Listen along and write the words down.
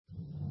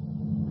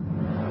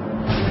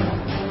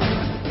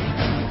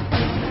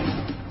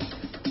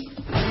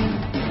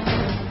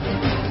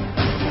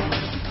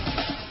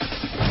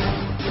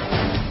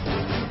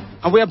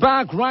And we're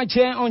back right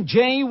here on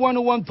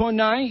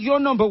J101.9, your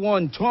number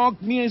one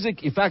talk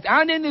music. In fact,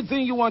 and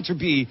anything you want to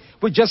be,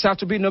 would just have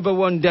to be number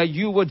one that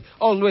you would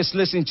always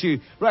listen to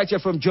right here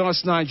from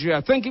Jos,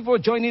 Nigeria. Thank you for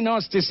joining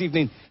us this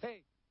evening. Hey.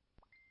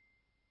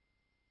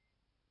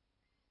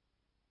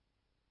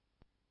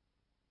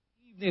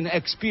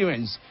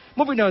 Experience.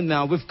 Moving on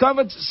now, we've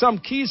covered some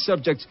key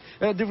subjects.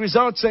 The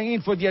results are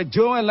in for the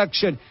Edo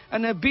election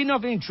and have been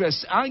of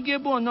interest,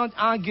 arguable or not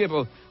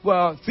arguable.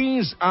 Well,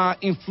 things are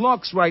in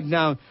flux right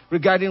now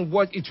regarding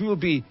what it will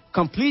be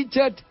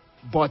completed,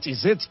 but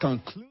is it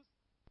concluded?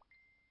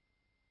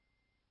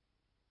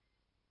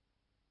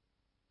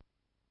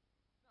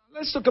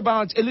 Let's talk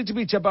about a little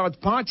bit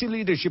about party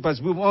leadership as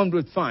we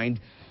would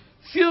find.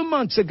 Few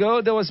months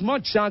ago, there was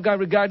much saga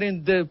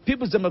regarding the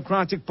People's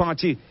Democratic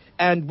Party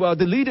and, well,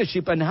 the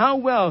leadership and how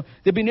well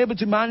they've been able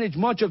to manage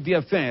much of the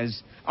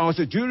affairs. I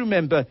also do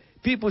remember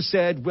people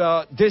said,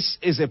 well, this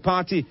is a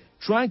party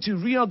trying to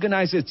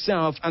reorganize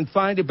itself and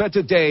find a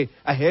better day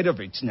ahead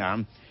of it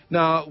now.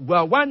 Now,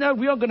 well, while that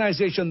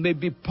reorganization may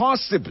be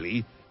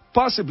possibly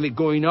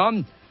going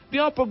on, the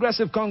All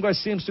Progressive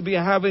Congress seems to be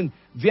having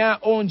their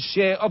own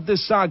share of the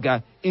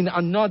saga in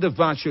another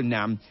version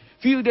now.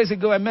 A few days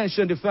ago, I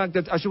mentioned the fact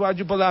that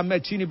Asiwaju Bola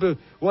Ahmed Tinubu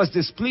was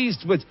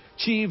displeased with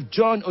Chief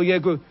John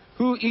Oyegu,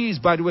 who is,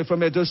 by the way,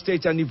 from Edo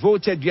State, and he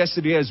voted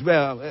yesterday as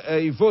well.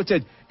 He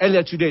voted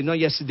earlier today, not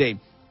yesterday,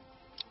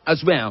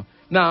 as well.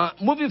 Now,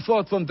 moving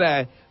forward from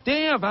there,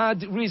 they have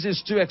had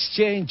reasons to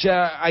exchange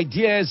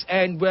ideas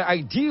and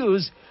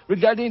ideals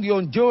regarding the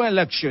Ondo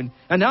election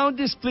and how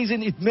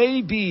displeasing it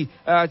may be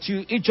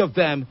to each of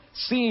them,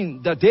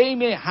 seeing that they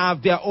may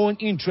have their own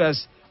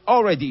interests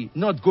already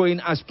not going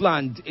as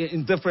planned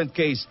in different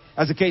case,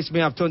 as the case may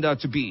have turned out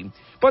to be.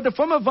 But the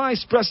former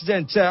vice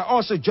president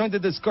also joined the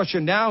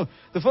discussion now.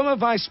 The former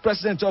vice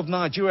president of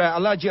Nigeria,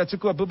 Alhaji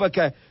Atiku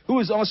Abubakar, who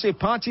is also a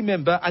party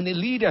member and a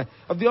leader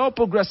of the All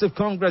Progressive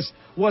Congress,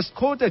 was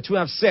quoted to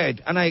have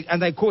said, and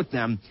I quote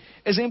now,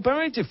 "It's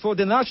imperative for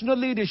the national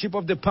leadership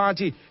of the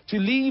party to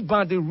live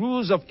by the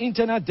rules of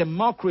internal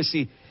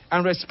democracy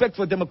and respect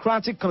for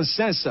democratic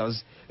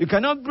consensus. You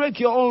cannot break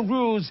your own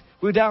rules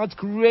without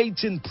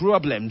creating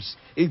problems,"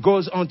 it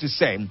goes on to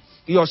say.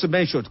 He also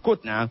mentioned,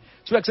 quote now,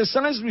 "to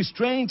exercise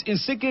restraint in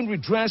seeking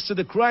redress to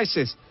the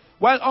crisis,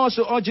 while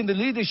also urging the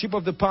leadership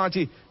of the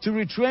party to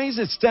retrace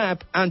its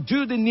step and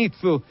do the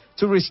needful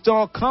to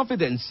restore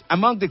confidence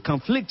among the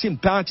conflicting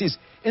parties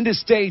in the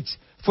state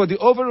for the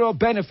overall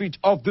benefit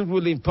of the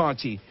ruling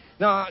party."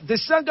 Now, the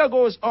saga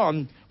goes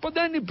on, but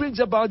then it brings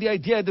about the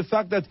idea, the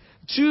fact that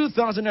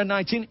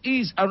 2019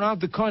 is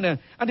around the corner,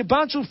 and the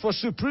battle for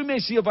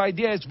supremacy of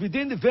ideas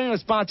within the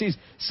various parties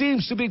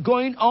seems to be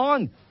going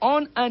on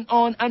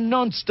and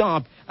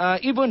non-stop,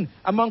 even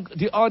among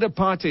the other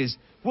parties.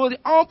 Will the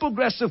All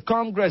Progressive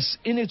Congress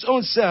in its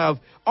own self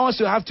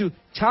also have to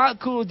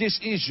tackle this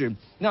issue?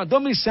 Now,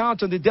 don't miss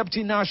out on the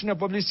Deputy National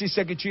Publicity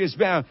Secretary as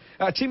well,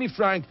 Timmy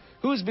Frank,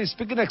 who's been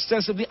speaking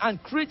extensively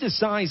and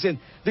criticizing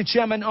the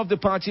chairman of the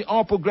party,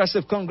 All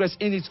Progressive Congress,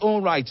 in its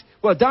own right.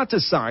 Well, that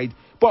aside,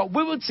 but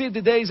we would see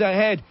the days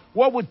ahead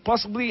what would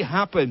possibly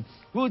happen.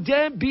 Will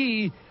there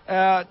be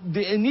a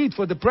need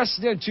for the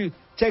president to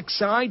take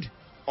side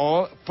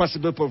or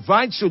possibly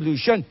provide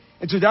solution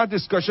into that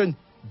discussion?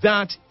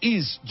 That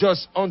is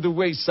just on the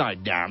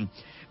wayside now.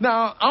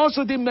 Now, I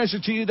also did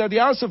mention to you that the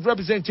House of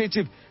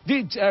Representatives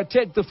did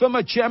take the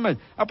former chairman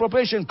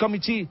appropriation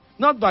committee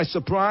not by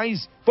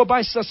surprise, but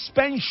by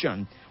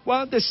suspension.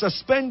 Well, they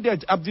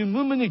suspended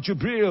Abdulmumini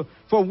Jubril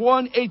for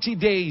 180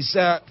 days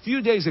a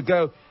few days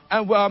ago,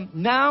 and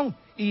now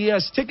he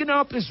has taken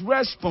up his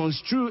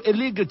response through a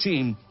legal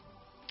team.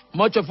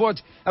 Much of what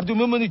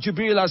Abdulmumini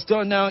Jubril has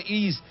done now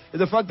is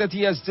the fact that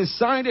he has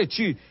decided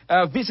to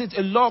visit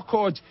a law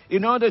court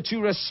in order to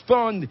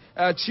respond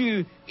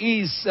to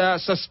his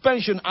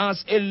suspension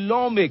as a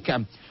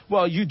lawmaker.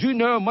 Well, you do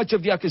know much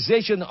of the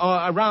accusation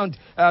around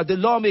the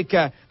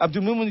lawmaker,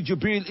 Abdulmumini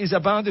Jubril, is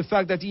about the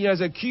fact that he has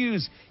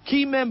accused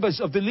key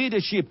members of the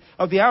leadership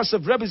of the House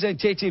of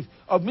Representatives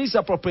of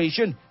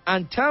misappropriation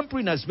and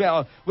tampering as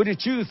well with the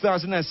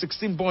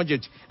 2016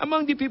 budget.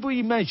 Among the people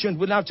he mentioned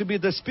will have to be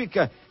the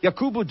Speaker,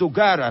 Yakubu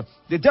Dogara,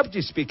 the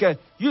Deputy Speaker,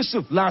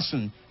 Yusuf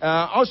Lasson,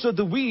 also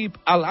the Whip,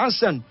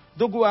 Al-Hassan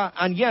Dogua,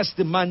 and yes,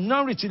 the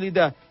Minority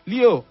Leader,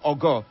 Leo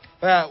Ogo,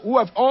 who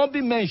have all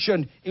been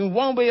mentioned in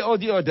one way or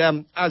the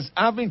other as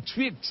having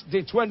tweaked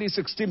the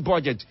 2016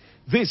 budget.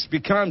 This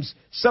becomes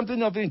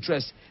something of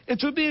interest. It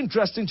will be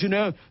interesting to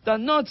know that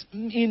not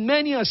in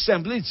many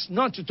assemblies,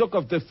 not to talk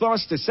of the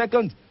first, the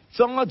second,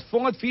 third,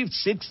 fourth, fifth,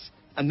 sixth,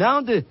 and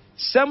now the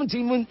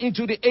 17th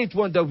into the 8th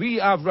one that we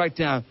have right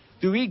now,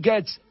 do we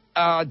get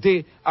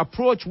the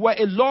approach where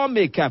a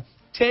lawmaker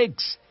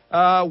takes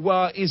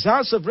his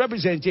House of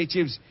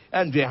Representatives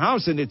and the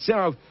House in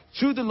itself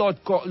to the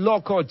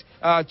law court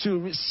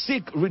to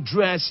seek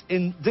redress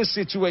in this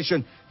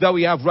situation that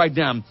we have right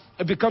now.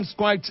 It becomes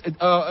quite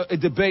a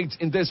debate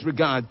in this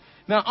regard.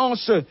 Now,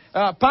 also,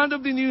 part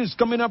of the news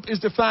coming up is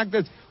the fact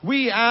that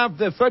we have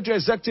the Federal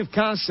Executive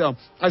Council,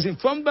 as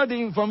informed by the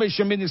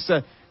Information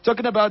Minister,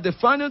 talking about the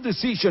final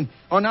decision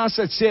on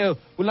asset sale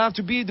will have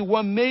to be the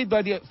one made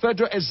by the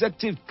Federal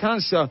Executive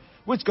Council,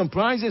 which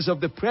comprises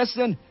of the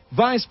President,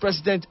 Vice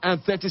President,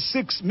 and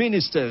 36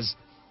 ministers.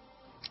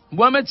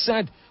 Mohammed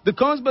said the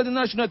calls by the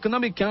National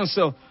Economic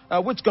Council,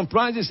 which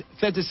comprises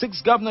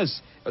 36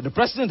 governors, the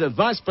President and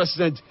Vice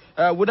President,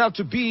 would have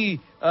to be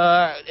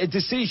a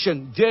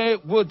decision they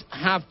would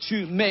have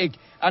to make.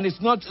 And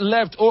it's not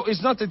left, or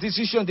it's not a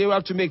decision they will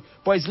have to make,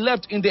 but it's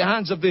left in the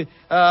hands of the,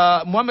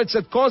 Mohammed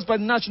said, calls by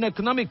the National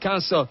Economic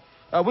Council,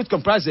 which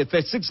comprises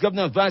 36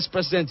 governors and Vice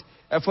President,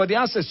 for the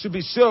assets to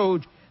be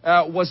sold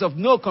was of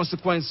no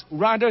consequence.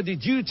 Rather, the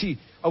duty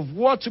of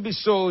what to be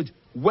sold,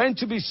 when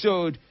to be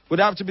sold, would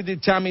have to be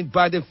determined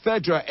by the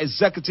Federal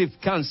Executive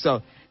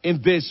Council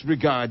in this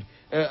regard.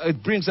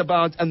 It brings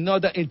about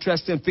another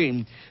interesting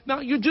thing. Now,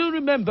 you do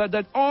remember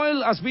that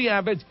oil, as we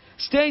have it,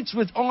 states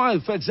with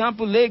oil, for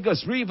example,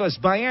 Lagos, Rivers,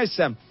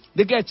 Bayelsa,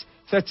 they get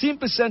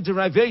 13%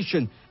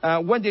 derivation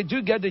when they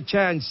do get the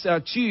chance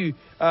to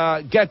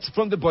get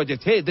from the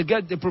budget. Hey,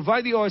 they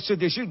provide the oil, so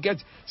they should get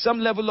some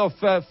level of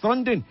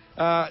funding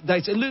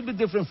that's a little bit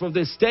different from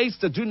the states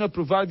that do not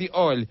provide the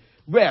oil.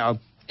 Well,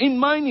 in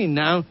mining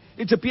now,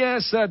 it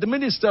appears the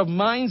Minister of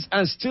Mines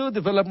and Steel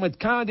Development,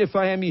 Kayode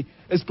Fayemi,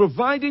 is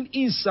providing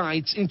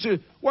insights into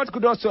what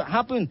could also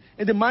happen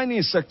in the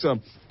mining sector.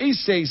 He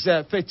says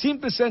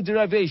 13%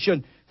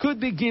 derivation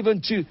could be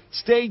given to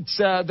states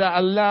that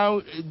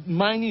allow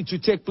mining to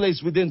take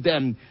place within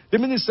them. The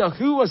minister,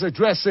 who was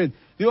addressing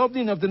the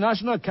opening of the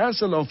National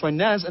Council on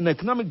Finance and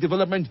Economic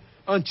Development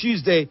on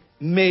Tuesday,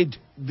 made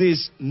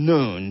this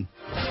known.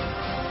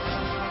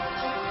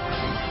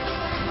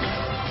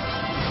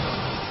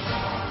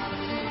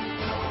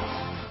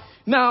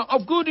 Now,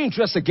 of good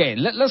interest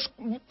again, let's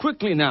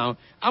quickly now.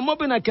 I'm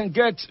hoping I can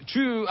get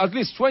through at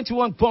least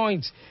 21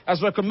 points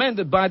as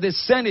recommended by the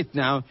Senate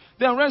now.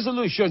 Their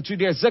resolution to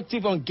the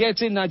executive on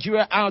getting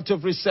Nigeria out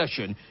of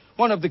recession.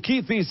 One of the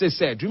key things they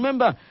said.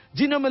 Remember,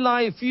 Dino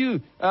Melaye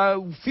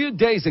a few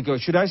days ago,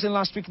 should I say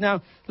last week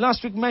now?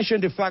 Last week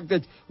mentioned the fact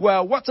that,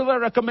 well, whatever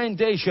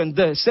recommendation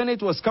the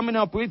Senate was coming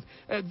up with,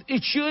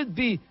 it should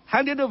be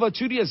handed over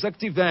to the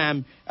executive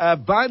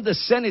by the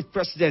Senate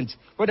President.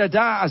 Whether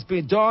that has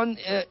been done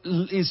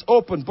is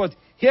open, but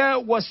here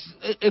was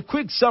a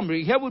quick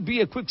summary. Here would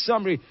be a quick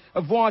summary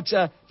of what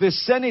the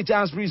Senate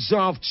has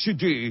resolved to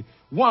do.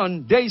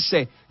 One, they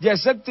say the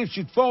executive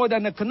should forward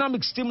an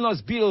economic stimulus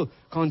bill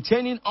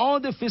containing all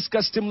the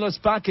fiscal stimulus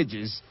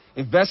packages,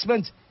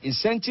 investment,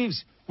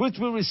 incentives, which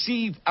will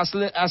receive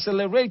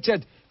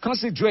accelerated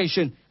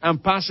consideration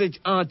and passage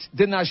at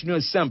the National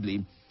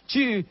Assembly.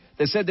 Two,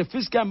 they said the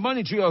fiscal and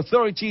monetary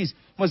authorities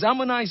must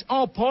harmonize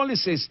all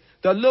policies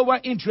that lower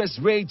interest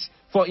rates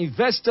for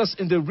investors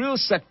in the real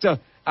sector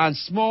and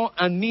small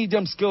and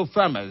medium-scale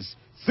farmers.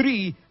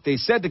 Three, they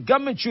said the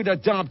government should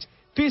adopt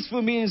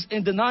peaceful means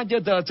in the Niger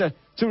Delta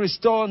to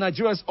restore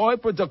Nigeria's oil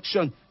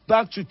production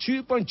back to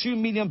 2.2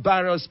 million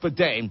barrels per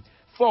day.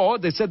 Four,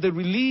 they said the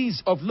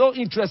release of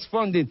low-interest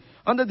funding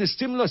under the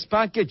stimulus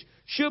package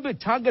should be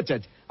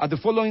targeted at the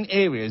following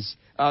areas: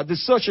 the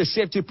social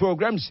safety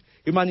programs,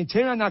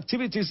 humanitarian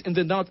activities in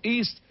the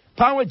Northeast,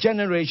 power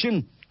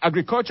generation,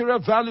 agricultural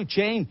value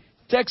chain,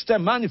 textile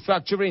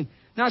manufacturing,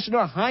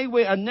 national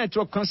highway and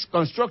network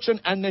construction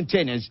and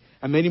maintenance,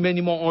 and many, many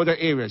more other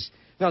areas.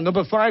 Now,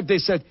 number five, they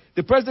said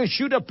the president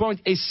should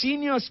appoint a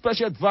senior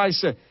special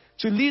advisor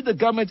to lead the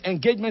government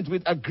engagement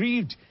with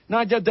aggrieved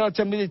Niger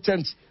Delta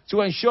militants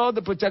to ensure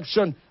the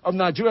protection of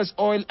Nigeria's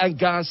oil and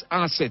gas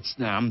assets.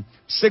 Now,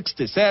 six,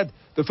 they said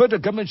the federal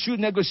government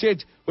should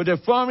negotiate with a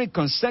foreign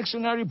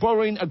concessionary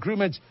borrowing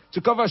agreement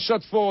to cover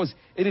shortfalls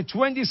in the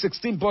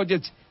 2016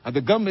 budget and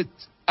the government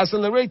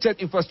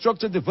accelerated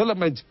infrastructure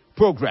development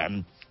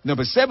program.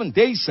 Number seven,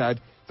 they said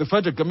the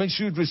federal government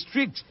should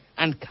restrict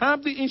and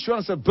cap the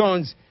issuance of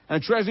bonds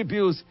and treasury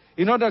bills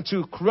in order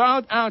to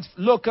crowd out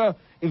local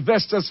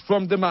investors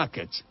from the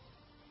market.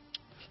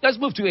 Let's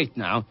move to 8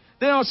 now.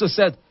 They also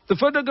said the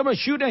federal government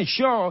should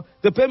ensure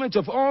the payment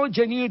of all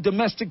genuine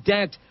domestic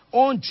debt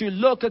owed to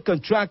local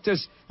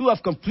contractors who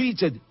have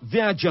completed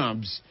their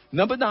jobs.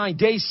 Number 9,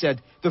 they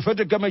said the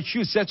federal government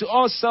should settle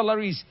all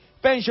salaries,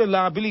 pension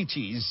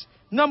liabilities.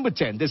 Number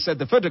 10, they said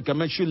the federal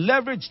government should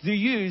leverage the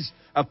use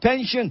of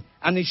pension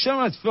and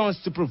insurance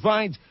funds to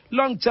provide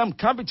long-term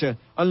capital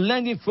on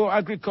lending for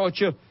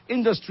agriculture,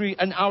 industry,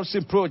 and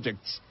housing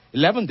projects.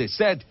 11, they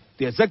said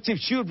the executive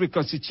should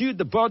reconstitute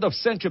the board of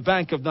Central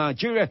Bank of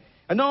Nigeria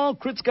and all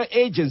critical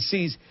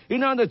agencies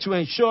in order to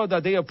ensure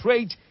that they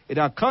operate in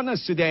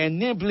accordance to their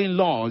enabling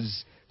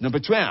laws. Number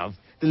 12,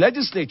 the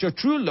legislature,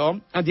 through law,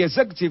 and the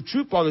executive,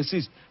 through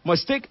policies,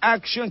 must take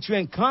action to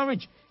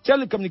encourage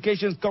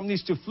telecommunications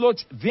companies to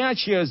float their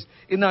shares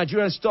in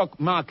Nigerian stock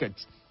market.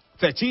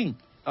 13,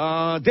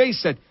 they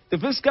said the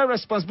Fiscal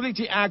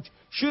Responsibility Act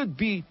should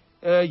be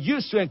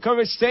used to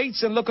encourage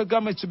states and local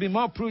governments to be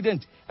more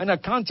prudent and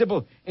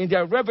accountable in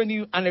their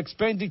revenue and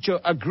expenditure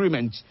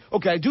agreements.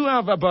 Okay, I do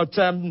have about,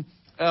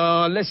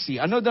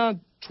 another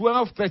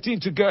 12, 13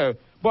 to go.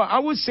 But I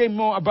will say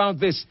more about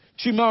this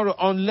tomorrow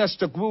on Let's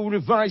Talk. We'll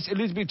revise a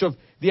little bit of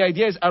the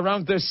ideas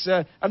around this,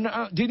 the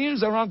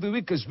news around the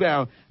week as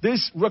well.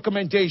 This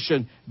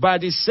recommendation by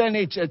the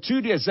Senate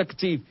to the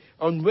executive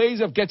on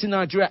ways of getting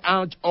Nigeria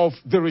out of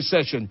the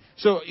recession.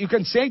 So you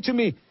can say to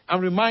me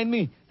and remind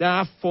me that I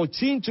have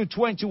 14 to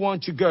 21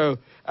 to go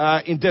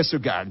in this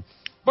regard.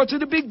 But to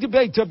the big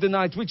debate of the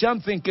night, which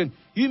I'm thinking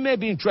you may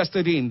be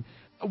interested in.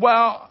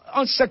 Well,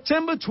 on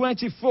September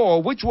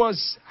 24, which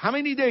was how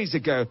many days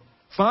ago?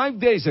 5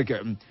 days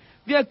ago,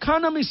 The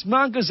Economist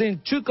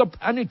magazine took up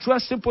an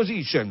interesting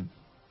position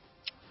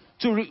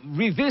to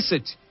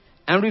revisit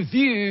and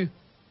review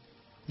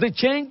the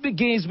Change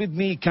Begins With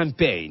Me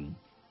campaign.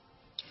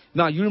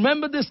 Now, you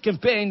remember this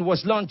campaign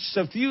was launched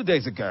a few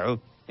days ago.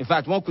 In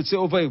fact, one could say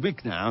over a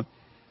week now.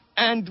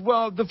 And,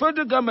 well, the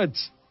federal government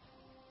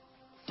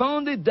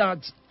found it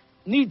that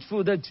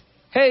needful that,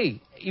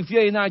 hey, if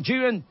you're a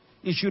Nigerian,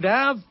 you should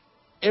have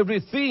a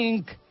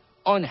rethink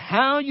on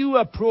how you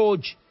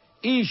approach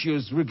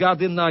issues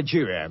regarding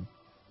Nigeria.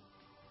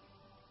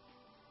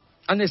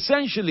 And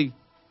essentially,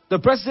 the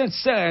president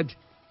said,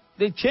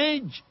 the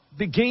Change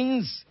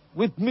Begins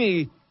With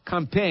Me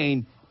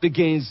campaign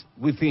begins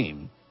with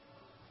him.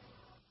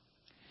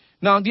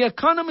 Now, the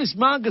Economist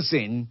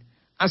magazine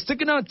has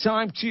taken out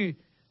time to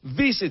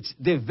visit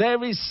the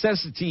very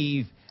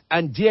sensitive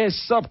and dear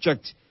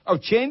subject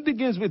of Change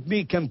Begins With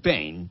Me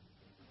campaign.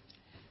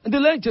 In the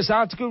latest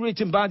article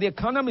written by the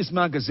Economist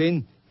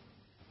magazine,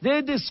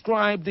 they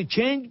describe the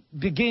Change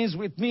Begins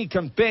With Me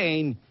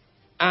campaign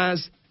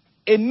as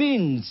a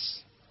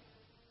means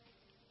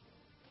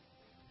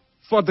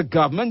for the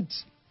government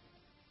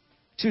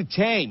to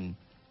tame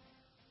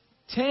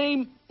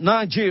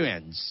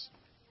Nigerians.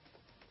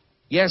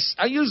 Yes,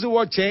 I use the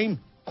word tame,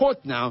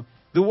 quote now.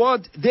 The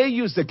word they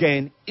used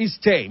again is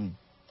tame.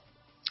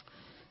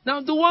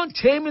 Now, the word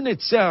tame in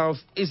itself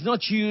is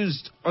not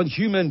used on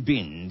human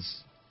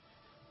beings.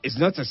 It's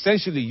not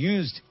essentially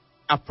used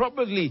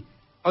appropriately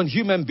on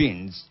human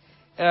beings.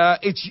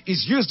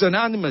 It's used on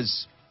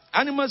animals.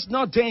 Animals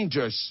not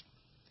dangerous.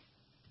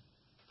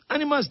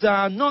 Animals that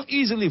are not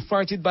easily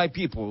frightened by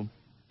people.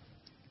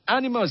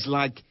 Animals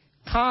like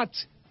cat,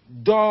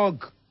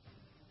 dog,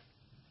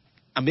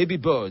 and maybe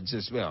birds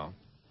as well.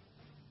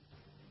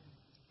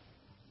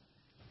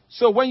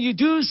 So when you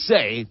do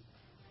say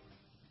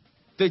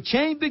the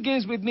Change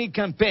Begins With Me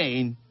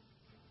campaign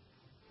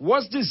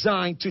was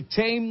designed to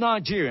tame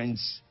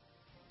Nigerians,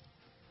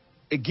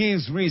 it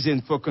gives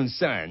reason for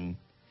concern.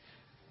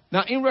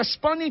 Now, in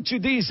responding to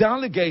this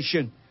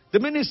allegation, the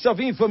Minister of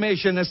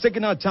Information has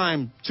taken our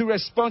time to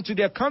respond to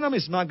the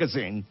Economist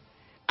magazine,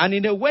 and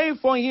in a way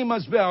for him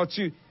as well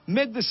to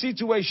make the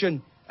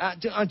situation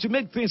and to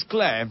make things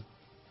clear,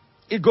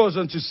 it goes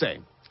on to say,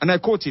 and I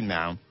quote him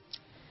now,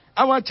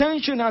 our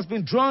attention has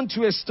been drawn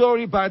to a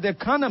story by The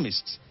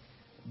Economist,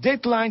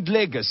 datelined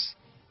Lagos,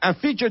 and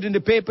featured in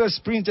the paper's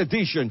print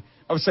edition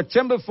of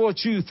September 4,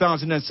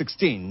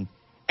 2016,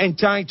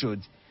 entitled,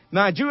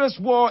 Nigeria's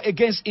War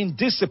Against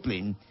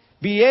Indiscipline,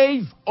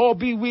 Behave or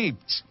Be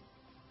Whipped.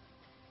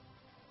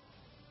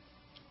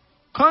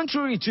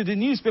 Contrary to the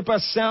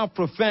newspaper's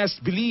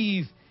self-professed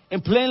belief in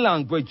plain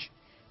language,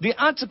 the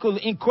article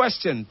in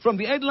question, from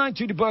the headline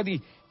to the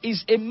body,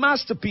 is a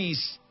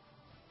masterpiece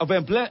of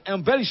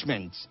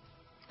embellishment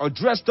or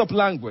dressed-up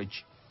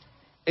language.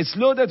 It's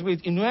loaded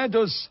with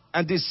innuendos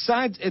and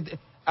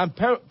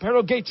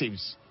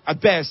prerogatives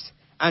at best,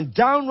 and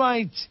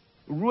downright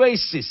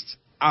racist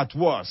at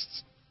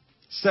worst,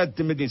 said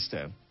the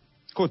minister.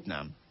 Quote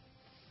now.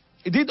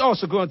 It did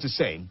also go on to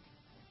say,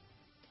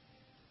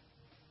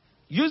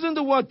 using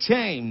the word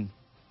tame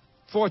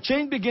for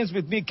Change Begins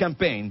With Me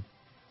campaign,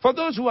 for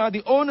those who are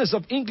the owners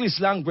of English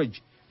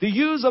language, the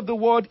use of the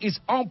word is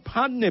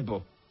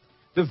unpardonable.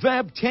 The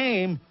verb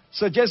tame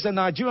suggests that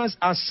Nigerians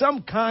are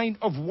some kind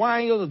of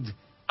wild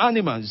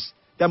animals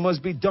that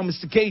must be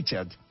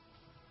domesticated.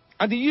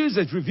 And the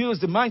usage reveals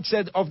the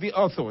mindset of the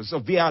authors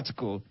of the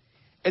article.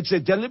 It's a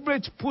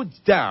deliberate put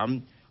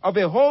down of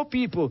a whole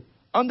people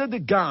under the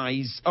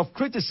guise of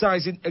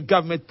criticizing a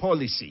government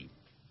policy.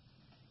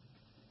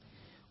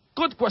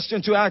 Good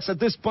question to ask at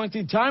this point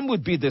in time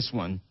would be this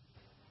one.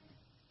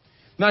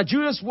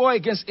 Nigeria's war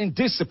against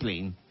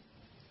indiscipline.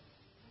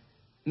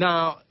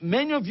 Now,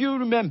 many of you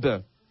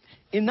remember,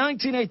 in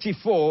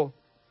 1984,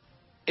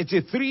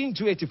 83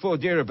 into 84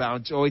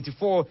 thereabouts, or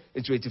 84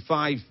 into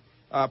 85,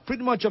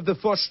 pretty much of the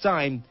first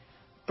time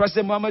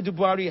President Muhammadu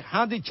Buhari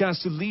had the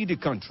chance to lead the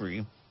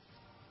country,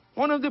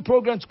 one of the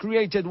programs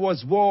created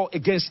was War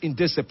Against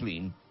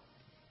Indiscipline,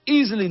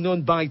 easily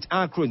known by its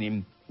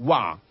acronym,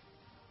 WAR.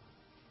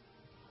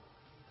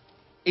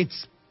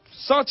 It's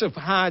sort of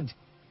had,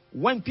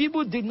 when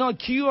people did not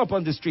queue up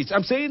on the streets,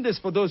 I'm saying this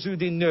for those who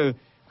didn't know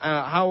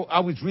how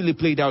it really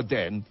played out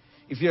then.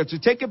 If you had to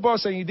take a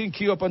bus and you didn't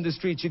queue up on the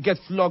streets, you get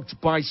flogged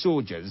by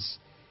soldiers.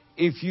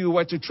 If you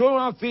were to throw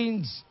out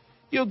things,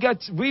 you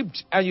get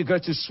whipped and you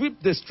got to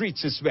sweep the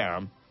streets as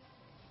well.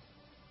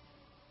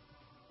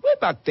 Way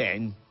back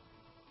then,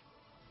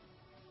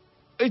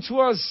 it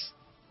was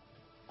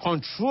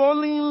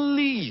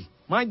controllingly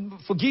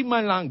forgive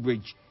my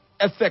language,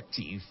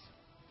 effective,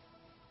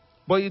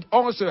 but it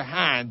also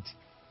had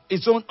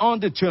its own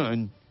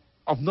undertone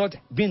of not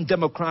being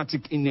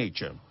democratic in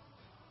nature.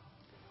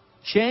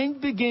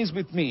 Change Begins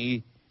With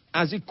Me,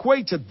 as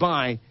equated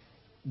by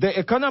The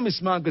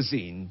Economist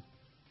magazine.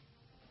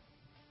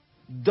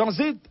 Does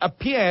it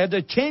appear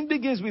that Change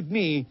Begins With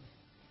Me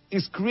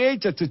is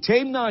created to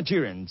tame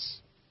Nigerians?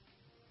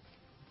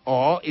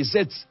 Or is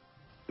it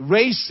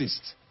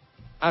racist,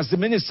 as the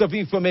Minister of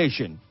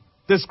Information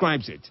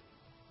describes it?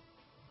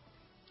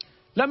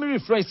 Let me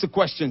rephrase the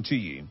question to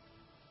you.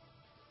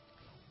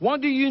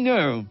 What do you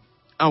know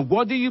and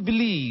what do you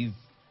believe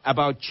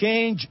about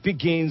Change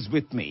Begins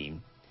With Me?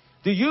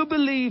 Do you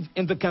believe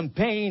in the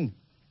campaign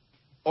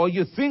or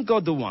you think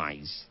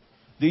otherwise?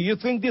 Do you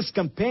think this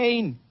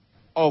campaign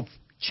of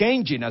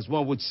changing, as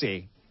one would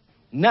say,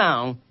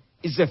 now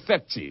is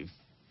effective?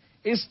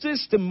 Is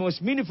this the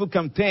most meaningful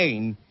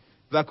campaign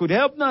that could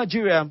help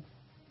Nigeria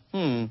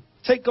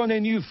take on a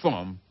new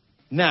form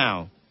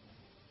now?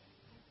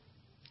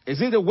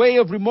 Is it a way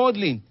of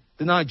remodeling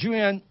the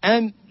Nigeria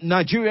and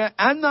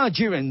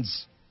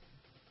Nigerians,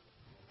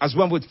 as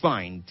one would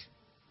find?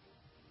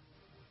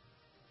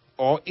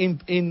 Or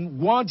in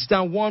words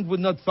that one would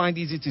not find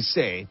easy to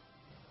say,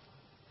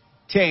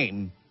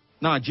 tame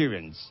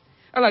Nigerians?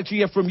 I'd like to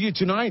hear from you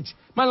tonight.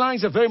 My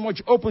lines are very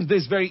much open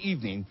this very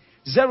evening.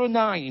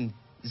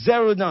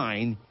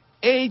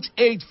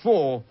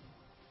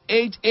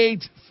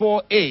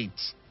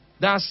 0909-884-8848.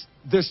 That's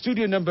the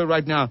studio number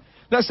right now.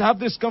 Let's have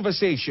this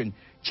conversation.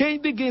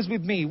 Change Begins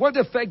With Me. What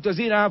effect does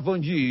it have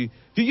on you?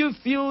 Do you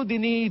feel the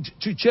need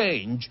to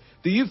change?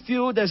 Do you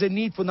feel there's a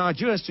need for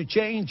Nigerians to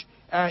change?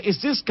 Is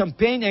this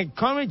campaign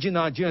encouraging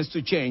Nigerians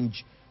to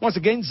change? Once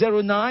again,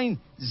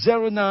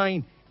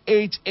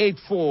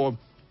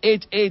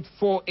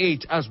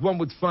 0909-884-8848, as one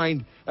would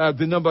find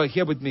the number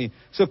here with me.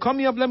 So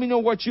coming up, let me know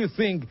what you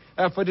think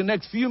for the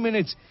next few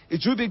minutes.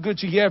 It would be good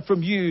to hear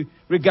from you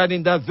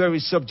regarding that very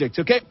subject,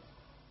 okay?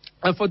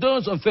 And for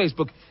those on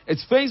Facebook,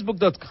 it's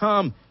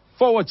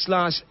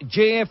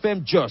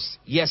facebook.com/JFMJust.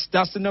 Yes,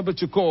 that's the number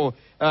to call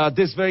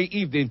this very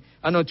evening.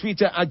 And on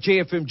Twitter at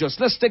JFMJust.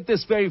 Let's take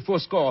this very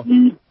first call.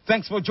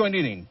 Thanks for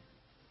joining in.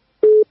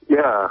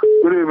 Yeah,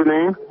 good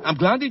evening. I'm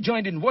glad you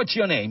joined in. What's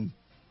your name?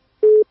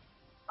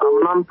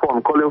 I'm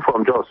Nanpon, calling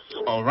from Jos.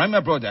 All right,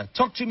 my brother.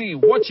 Talk to me.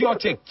 What's your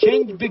take?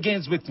 Change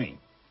Begins With Me.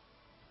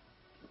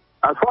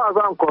 As far as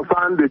I'm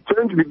concerned, the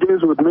Change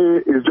Begins With Me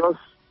is just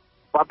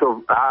part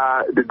of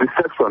the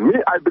deception.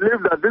 I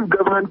believe that this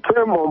government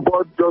came on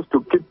board just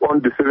to keep on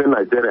deceiving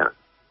Nigerians.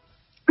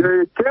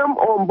 They came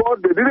on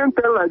board, they didn't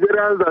tell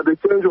Nigerians that the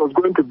change was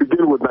going to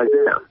begin with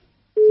Nigerians.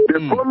 They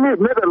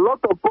made a lot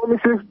of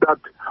promises that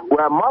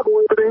were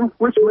mouth-watering,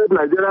 which made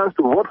Nigerians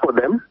to vote for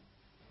them.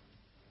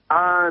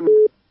 And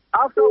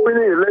after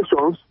winning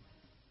elections,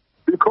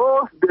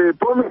 because the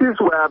promises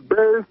were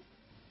based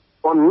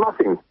on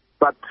nothing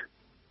but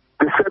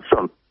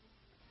deception,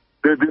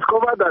 they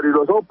discovered that it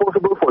was not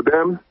possible for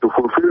them to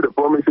fulfill the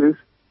promises,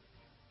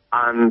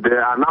 and they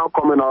are now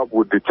coming up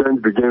with the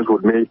Change Begins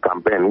With Me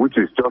campaign, which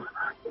is just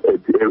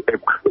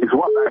it's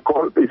what I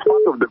call it's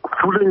part of the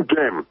fooling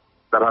game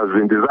that has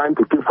been designed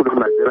to keep fooling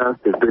Nigerians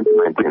since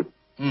 2019.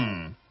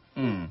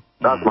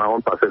 That's my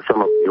own perception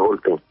of the whole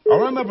thing. All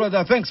right, my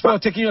brother. Thanks for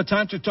taking your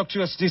time to talk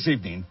to us this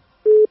evening.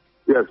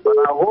 Yes, but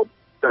I hope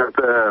that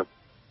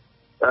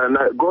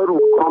God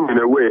will come in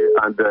a way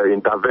and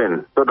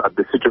intervene so that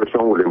the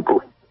situation will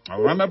improve.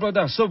 All right, my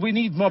brother. So we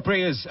need more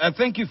prayers.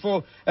 Thank you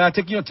for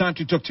taking your time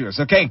to talk to us,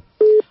 okay?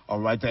 All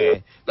right,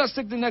 there. Let's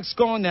take the next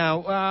call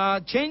now.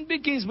 Change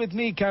Begins With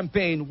Me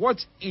campaign.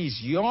 What is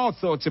your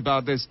thoughts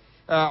about this?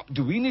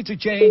 Do we need to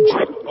change,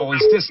 or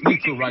is this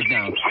needful right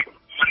now?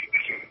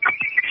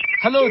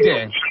 Hello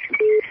there.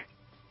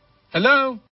 Hello?